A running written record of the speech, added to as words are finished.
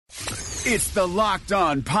It's the Locked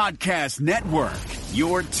On Podcast Network,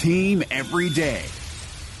 your team every day.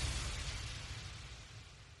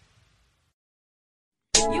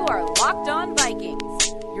 You are Locked On Vikings,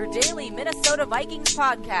 your daily Minnesota Vikings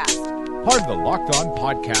podcast. Part of the Locked On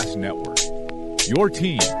Podcast Network, your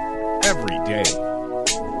team every day.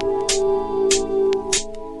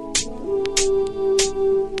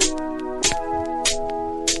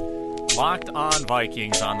 Locked On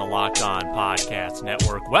Vikings on the Locked On Podcast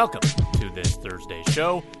Network. Welcome to this Thursday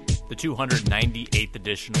show, the 298th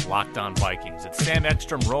edition of Locked On Vikings. It's Sam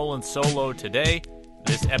Ekstrom rolling solo today.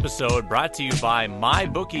 This episode brought to you by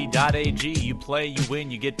mybookie.ag. You play, you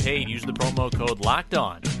win, you get paid. Use the promo code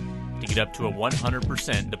LOCKEDON to get up to a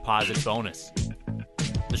 100% deposit bonus.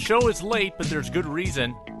 The show is late, but there's good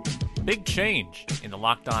reason. Big change in the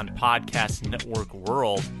Locked On Podcast Network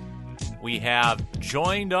world. We have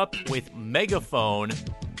joined up with Megaphone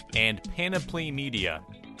and Panoply Media,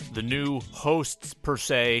 the new hosts, per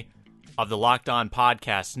se, of the Locked On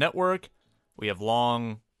Podcast Network. We have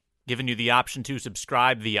long given you the option to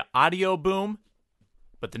subscribe via Audio Boom,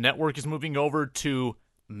 but the network is moving over to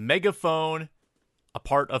Megaphone, a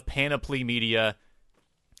part of Panoply Media.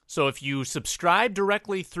 So if you subscribe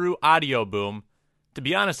directly through Audio Boom, to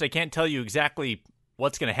be honest, I can't tell you exactly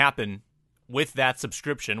what's going to happen with that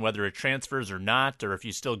subscription, whether it transfers or not, or if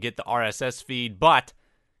you still get the RSS feed, but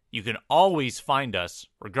you can always find us,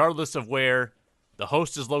 regardless of where the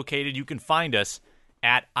host is located. You can find us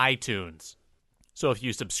at iTunes. So if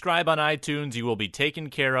you subscribe on iTunes, you will be taken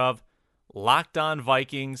care of. Locked On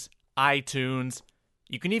Vikings, iTunes.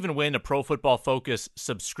 You can even win a Pro Football Focus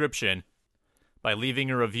subscription by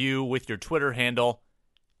leaving a review with your Twitter handle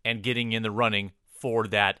and getting in the running for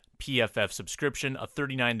that PFF subscription, a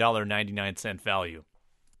 $39.99 value.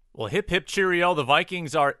 Well, hip hip cheerio, the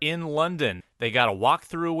Vikings are in London. They got a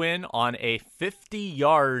walkthrough win on a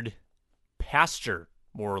 50-yard pasture,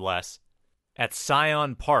 more or less, at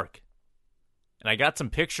Scion Park. And I got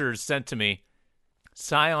some pictures sent to me.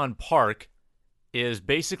 Scion Park is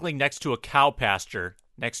basically next to a cow pasture,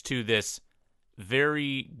 next to this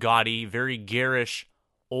very gaudy, very garish,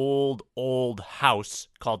 old house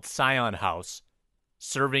called Scion House,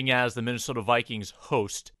 serving as the Minnesota Vikings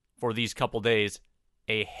host for these couple days,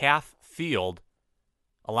 a half field,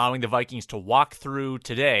 allowing the Vikings to walk through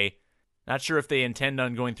today. Not sure if they intend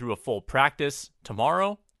on going through a full practice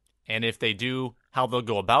tomorrow, and if they do, how they'll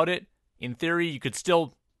go about it. In theory, you could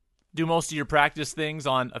still do most of your practice things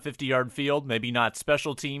on a 50-yard field, maybe not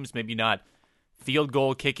special teams, maybe not field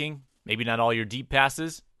goal kicking, maybe not all your deep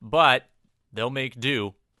passes, but they'll make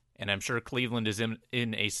do. And I'm sure Cleveland is in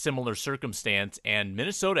a similar circumstance. And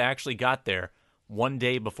Minnesota actually got there one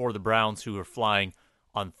day before the Browns, who were flying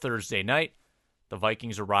on Thursday night. The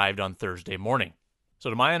Vikings arrived on Thursday morning.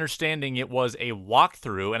 So to my understanding, it was a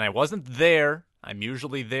walkthrough, and I wasn't there. I'm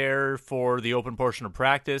usually there for the open portion of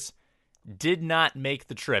practice. Did not make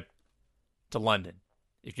the trip to London.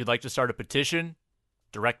 If you'd like to start a petition,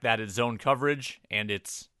 direct that at Zone Coverage and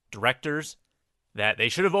its directors, that they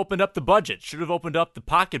should have opened up the budget, should have opened up the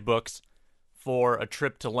pocketbooks for a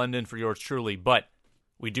trip to London for yours truly. But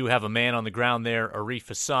we do have a man on the ground there, Arif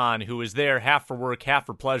Hassan, who is there half for work, half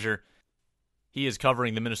for pleasure. He is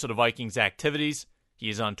covering the Minnesota Vikings activities. He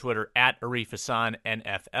is on Twitter at Arif Hassan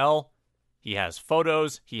NFL. He has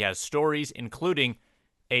photos, he has stories, including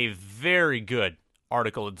a very good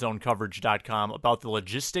article at zonecoverage.com about the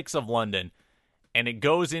logistics of London. And it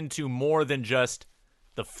goes into more than just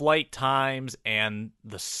the flight times and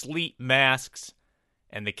the sleep masks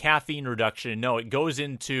and the caffeine reduction. No, it goes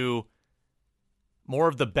into more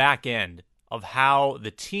of the back end of how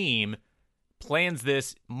the team plans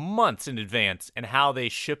this months in advance and how they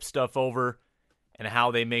ship stuff over and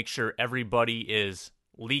how they make sure everybody is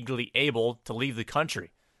legally able to leave the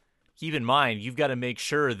country. Keep in mind, you've got to make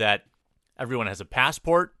sure that everyone has a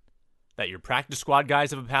passport, that your practice squad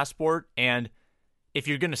guys have a passport, and if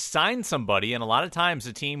you're going to sign somebody, and a lot of times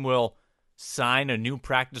the team will sign a new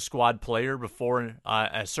practice squad player before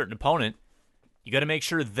a certain opponent, you got to make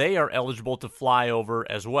sure they are eligible to fly over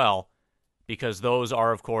as well, because those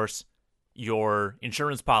are, of course, your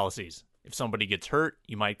insurance policies. If somebody gets hurt,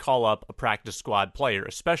 you might call up a practice squad player,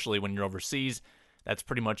 especially when you're overseas. That's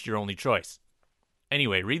pretty much your only choice.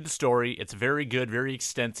 Anyway, read the story. It's very good, very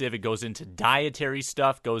extensive. It goes into dietary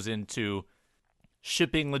stuff, goes into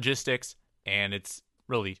shipping logistics, and it's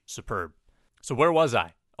really superb. So where was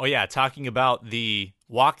I? Oh yeah, talking about the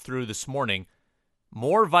walkthrough this morning.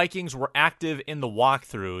 More Vikings were active in the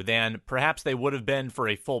walkthrough than perhaps they would have been for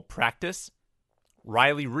a full practice.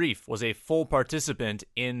 Riley Reiff was a full participant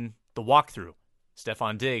in the walkthrough.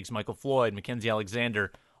 Stephon Diggs, Michael Floyd, Mackenzie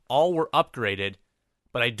Alexander, all were upgraded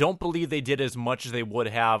but I don't believe they did as much as they would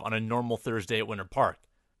have on a normal Thursday at Winter Park.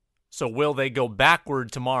 So will they go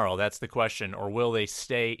backward tomorrow? That's the question. Or will they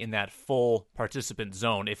stay in that full participant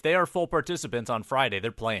zone? If they are full participants on Friday,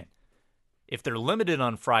 they're playing. If they're limited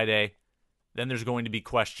on Friday, then there's going to be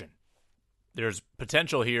question. There's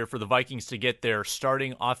potential here for the Vikings to get their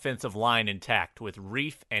starting offensive line intact with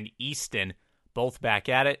Reif and Easton both back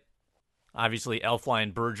at it. Obviously,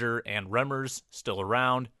 Elflein, Berger, and Remmers still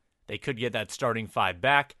around. They could get that starting five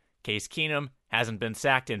back. Case Keenum hasn't been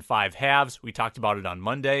sacked in 5 halves. We talked about it on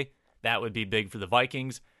Monday. That would be big for the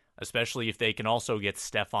Vikings, especially if they can also get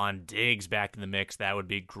Stephon Diggs back in the mix. That would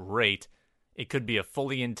be great. It could be a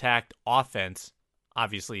fully intact offense,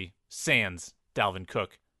 obviously sans Dalvin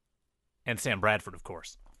Cook and Sam Bradford, of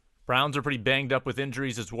course. Browns are pretty banged up with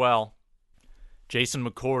injuries as well. Jason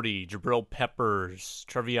McCourty, Jabril Peppers,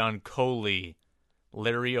 Trevion Coley,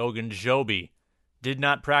 Larry Ogunjobi did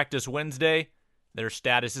not practice Wednesday. Their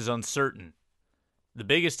status is uncertain. The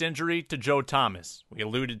biggest injury to Joe Thomas. We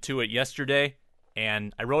alluded to it yesterday,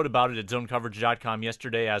 and I wrote about it at zonecoverage.com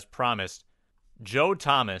yesterday as promised. Joe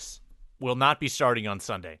Thomas will not be starting on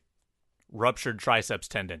Sunday. Ruptured triceps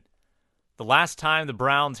tendon. The last time the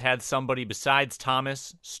Browns had somebody besides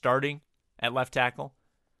Thomas starting at left tackle,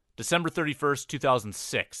 December 31st,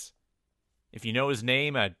 2006. If you know his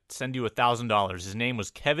name, I'd send you $1,000. His name was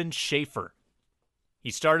Kevin Schaefer.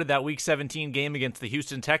 He started that Week 17 game against the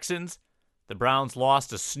Houston Texans. The Browns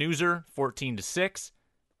lost a snoozer, 14-6.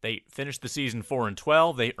 They finished the season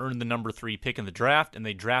 4-12. They earned the number 3 pick in the draft, and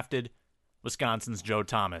they drafted Wisconsin's Joe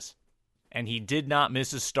Thomas. And he did not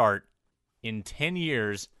miss a start in 10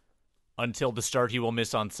 years until the start he will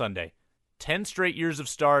miss on Sunday. 10 straight years of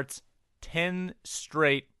starts, 10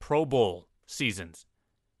 straight Pro Bowl seasons.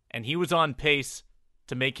 And he was on pace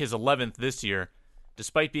to make his 11th this year.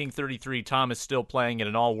 Despite being 33, Thomas still playing at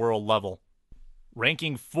an all-world level.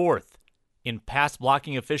 Ranking 4th in pass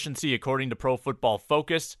blocking efficiency according to Pro Football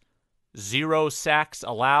Focus. 0 sacks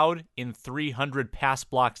allowed in 300 pass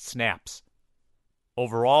blocked snaps.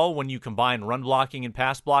 Overall, when you combine run blocking and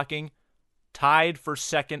pass blocking, tied for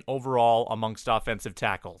 2nd overall amongst offensive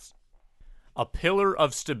tackles. A pillar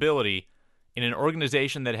of stability in an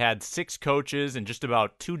organization that had 6 coaches and just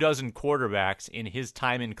about 24 quarterbacks in his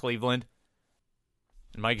time in Cleveland.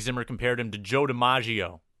 And Mike Zimmer compared him to Joe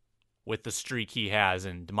DiMaggio with the streak he has.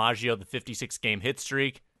 And DiMaggio, the 56-game hit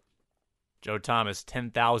streak. Joe Thomas,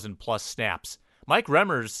 10,000-plus snaps. Mike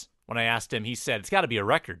Remmers, when I asked him, he said, it's got to be a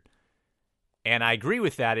record. And I agree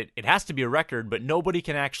with that. It has to be a record, but nobody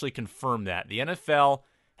can actually confirm that. The NFL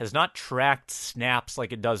has not tracked snaps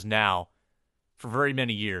like it does now for very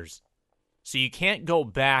many years. So you can't go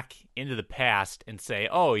back into the past and say,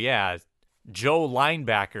 oh, yeah, Joe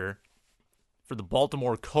linebacker for the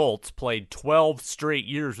Baltimore Colts played 12 straight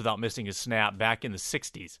years without missing a snap back in the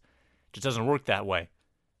 60s. It just doesn't work that way.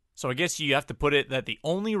 So I guess you have to put it that the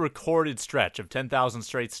only recorded stretch of 10,000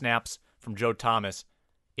 straight snaps from Joe Thomas,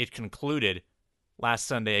 it concluded last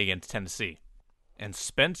Sunday against Tennessee. And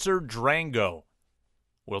Spencer Drango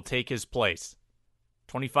will take his place.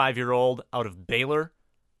 25-year-old out of Baylor,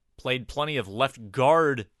 played plenty of left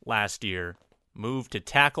guard last year, moved to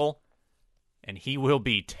tackle, and he will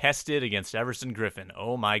be tested against Everson Griffin.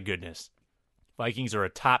 Oh my goodness. Vikings are a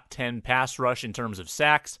top 10 pass rush in terms of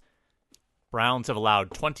sacks. Browns have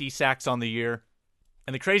allowed 20 sacks on the year.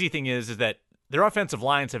 And the crazy thing is that their offensive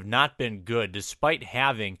lines have not been good, despite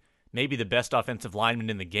having maybe the best offensive lineman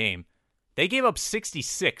in the game. They gave up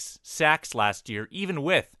 66 sacks last year, even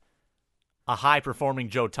with a high-performing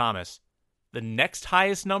Joe Thomas. The next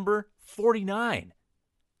highest number, 49.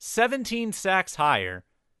 17 sacks higher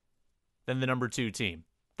than the number 2 team.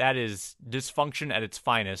 That is dysfunction at its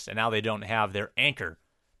finest, and now they don't have their anchor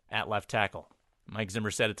at left tackle. Mike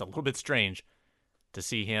Zimmer said it's a little bit strange to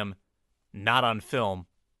see him not on film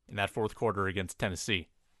in that 4th quarter against Tennessee.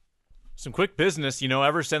 Some quick business.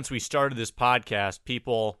 Ever since we started this podcast,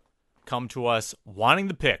 people come to us wanting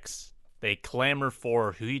the picks. They clamor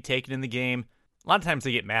for who you taking in the game. A lot of times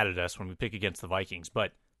they get mad at us when we pick against the Vikings,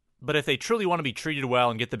 but if they truly want to be treated well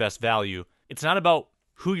and get the best value, it's not about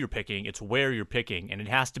who you're picking, it's where you're picking, and it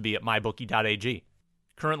has to be at mybookie.ag.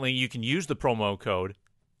 Currently, you can use the promo code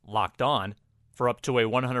LOCKEDON for up to a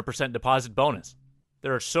 100% deposit bonus.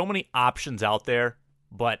 There are so many options out there,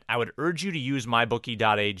 but I would urge you to use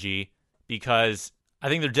mybookie.ag because I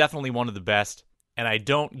think they're definitely one of the best, and I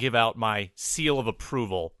don't give out my seal of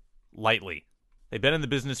approval lightly. They've been in the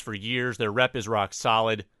business for years. Their rep is rock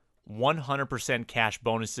solid. 100% cash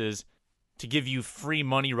bonuses to give you free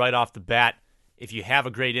money right off the bat. If you have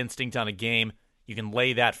a great instinct on a game, you can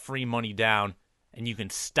lay that free money down and you can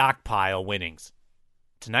stockpile winnings.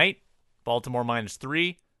 Tonight, Baltimore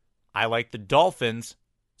 -3. I like the Dolphins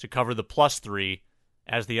to cover the +3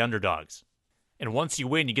 as the underdogs. And once you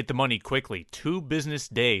win, you get the money quickly. 2 business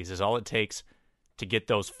days is all it takes to get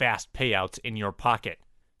those fast payouts in your pocket.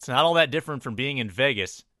 It's not all that different from being in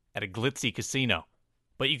Vegas at a glitzy casino,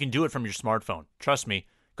 but you can do it from your smartphone. Trust me,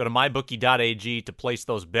 go to mybookie.ag to place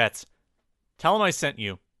those bets. Tell them I sent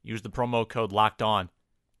you. Use the promo code LOCKEDON.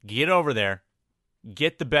 Get over there.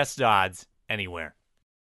 Get the best odds anywhere.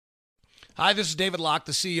 Hi, this is David Locke,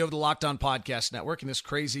 the CEO of the Locked On Podcast Network. In this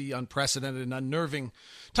crazy, unprecedented, and unnerving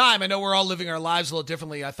time, I know we're all living our lives a little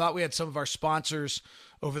differently. I thought we had some of our sponsors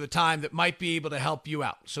over the time that might be able to help you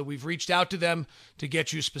out. So we've reached out to them to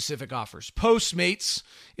get you specific offers. Postmates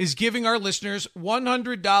is giving our listeners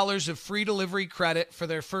 $100 of free delivery credit for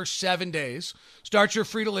their first 7 days. Start your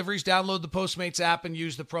free deliveries, download the Postmates app, and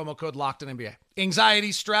use the promo code LOCKEDONNBA.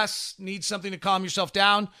 Anxiety, stress, need something to calm yourself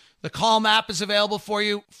down? The Calm app is available for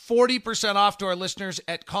you. 40% off to our listeners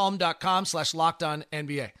at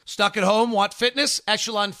calm.com/LockedOnNBA. Stuck at home, want fitness?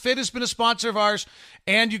 Echelon Fit has been a sponsor of ours,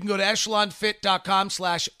 and you can go to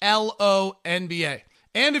echelonfit.com/LONBA.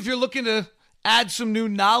 And if you're looking to add some new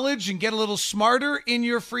knowledge and get a little smarter in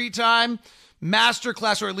your free time,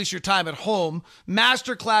 Masterclass, or at least your time at home,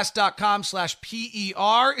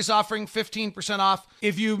 masterclass.com/PER is offering 15% off.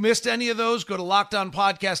 If you missed any of those, go to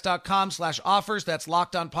lockedonpodcast.com/offers. That's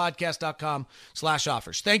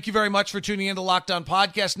lockedonpodcast.com/offers. Thank you very much for tuning into Locked On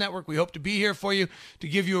Podcast Network. We hope to be here for you to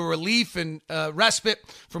give you a relief and respite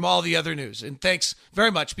from all the other news. And thanks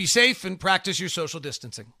very much. Be safe and practice your social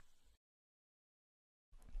distancing.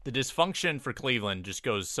 The dysfunction for Cleveland just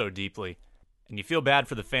goes so deeply. And you feel bad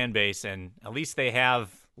for the fan base, and at least they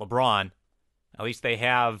have LeBron. At least they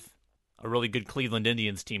have a really good Cleveland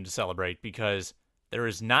Indians team to celebrate, because there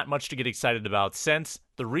is not much to get excited about since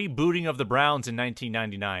the rebooting of the Browns in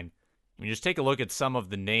 1999. I mean, just take a look at some of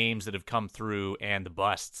the names that have come through and the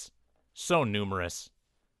busts. So numerous.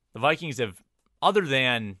 The Vikings have, other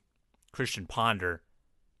than Christian Ponder,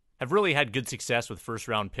 have really had good success with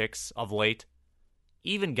first-round picks of late.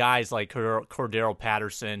 Even guys like Cordero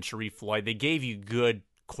Patterson, Sharif Floyd, they gave you good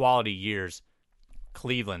quality years.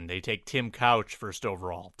 Cleveland, they take Tim Couch first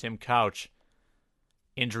overall. Tim Couch,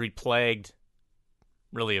 injury-plagued,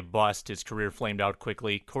 really a bust. His career flamed out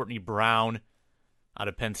quickly. Courtney Brown out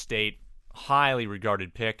of Penn State, highly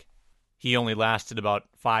regarded pick. He only lasted about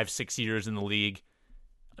 5-6 years in the league.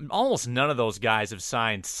 Almost none of those guys have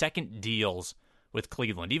signed second deals with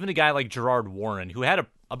Cleveland. Even a guy like Gerard Warren, who had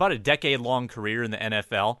about a decade-long career in the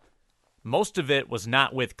NFL, most of it was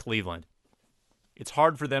not with Cleveland. It's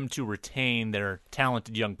hard for them to retain their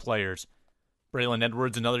talented young players. Braylon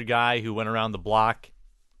Edwards, another guy who went around the block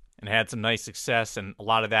and had some nice success, and a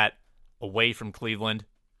lot of that away from Cleveland.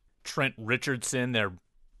 Trent Richardson, their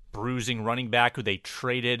bruising running back, who they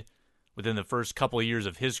traded within the first couple of years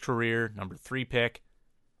of his career, number 3 pick.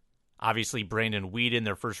 Obviously, Brandon Weeden,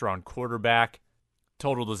 their first-round quarterback.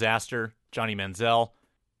 Total disaster. Johnny Manziel,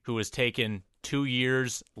 who was taken 2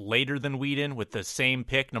 years later than Weeden with the same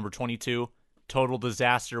pick, number 22. Total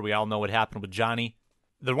disaster. We all know what happened with Johnny.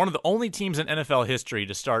 They're one of the only teams in NFL history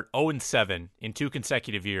to start 0-7 in 2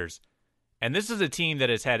 consecutive years. And this is a team that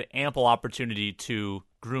has had ample opportunity to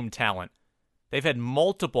groom talent. They've had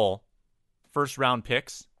multiple first-round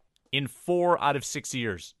picks in 4 out of 6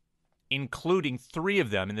 years, including 3 of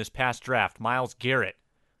them in this past draft. Myles Garrett,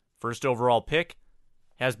 first overall pick,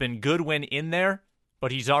 has been good when in there,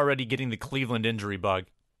 but he's already getting the Cleveland injury bug.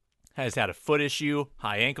 Has had a foot issue,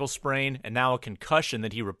 high ankle sprain, and now a concussion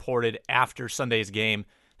that he reported after Sunday's game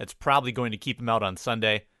that's probably going to keep him out on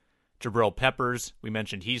Sunday. Jabril Peppers, we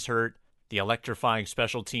mentioned he's hurt. The electrifying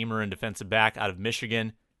special teamer and defensive back out of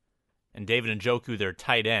Michigan. And David Njoku, their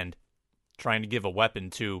tight end, trying to give a weapon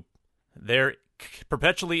to their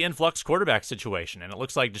perpetually in flux quarterback situation. And it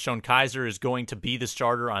looks like Deshaun Kaiser is going to be the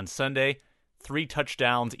starter on Sunday. 3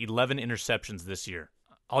 touchdowns, 11 interceptions this year.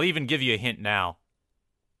 I'll even give you a hint now.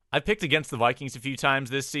 I've picked against the Vikings a few times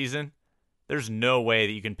this season. There's no way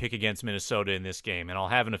that you can pick against Minnesota in this game, and I'll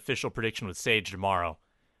have an official prediction with Sage tomorrow.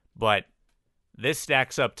 But this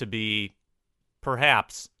stacks up to be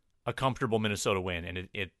perhaps a comfortable Minnesota win, and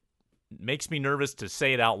it makes me nervous to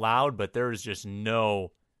say it out loud, but there's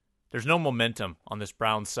no momentum on this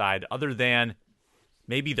Browns side other than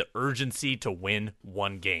maybe the urgency to win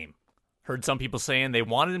one game. Heard some people saying they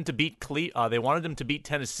wanted him to beat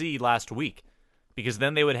Tennessee last week, because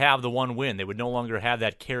then they would have the one win. They would no longer have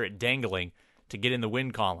that carrot dangling to get in the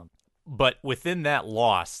win column. But within that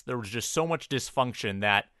loss, there was just so much dysfunction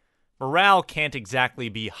that morale can't exactly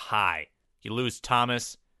be high. You lose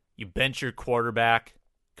Thomas, you bench your quarterback,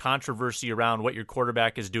 controversy around what your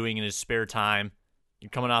quarterback is doing in his spare time. You're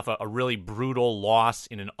coming off a really brutal loss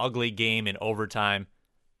in an ugly game in overtime.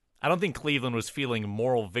 I don't think Cleveland was feeling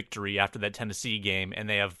moral victory after that Tennessee game, and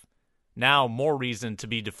they have now more reason to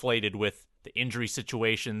be deflated with the injury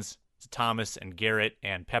situations to Thomas and Garrett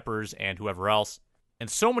and Peppers and whoever else. And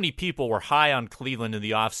so many people were high on Cleveland in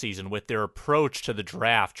the offseason with their approach to the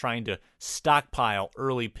draft, trying to stockpile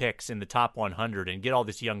early picks in the top 100 and get all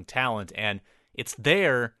this young talent. And it's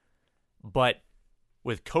there, but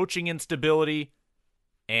with coaching instability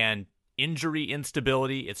and injury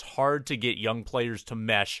instability, it's hard to get young players to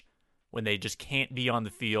mesh when they just can't be on the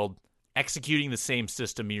field executing the same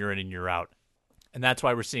system year in and year out. And that's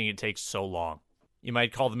why we're seeing it take so long. You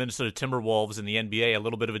might call the Minnesota Timberwolves in the NBA a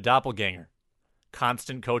little bit of a doppelganger.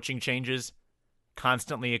 Constant coaching changes,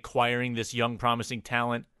 constantly acquiring this young promising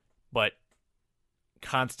talent, but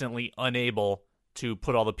constantly unable to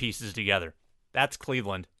put all the pieces together. That's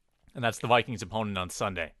Cleveland, and that's the Vikings' opponent on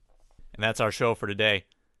Sunday. And that's our show for today.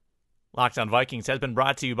 Locked on Vikings has been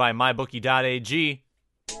brought to you by MyBookie.ag.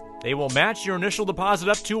 They will match your initial deposit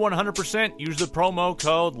up to 100%. Use the promo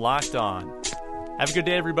code LOCKEDON. Have a good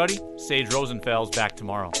day, everybody. Sage Rosenfeld's back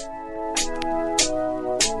tomorrow.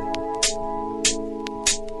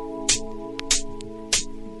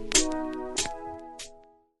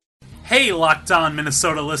 Hey, Locked On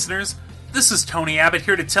Minnesota listeners. This is Tony Abbott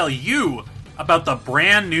here to tell you about the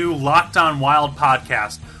brand new Locked On Wild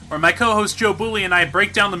podcast, where my co-host Joe Booley and I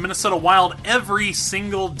break down the Minnesota Wild every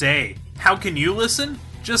single day. How can you listen?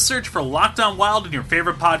 Just search for Locked On Wild in your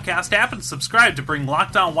favorite podcast app and subscribe to bring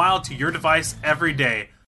Locked On Wild to your device every day.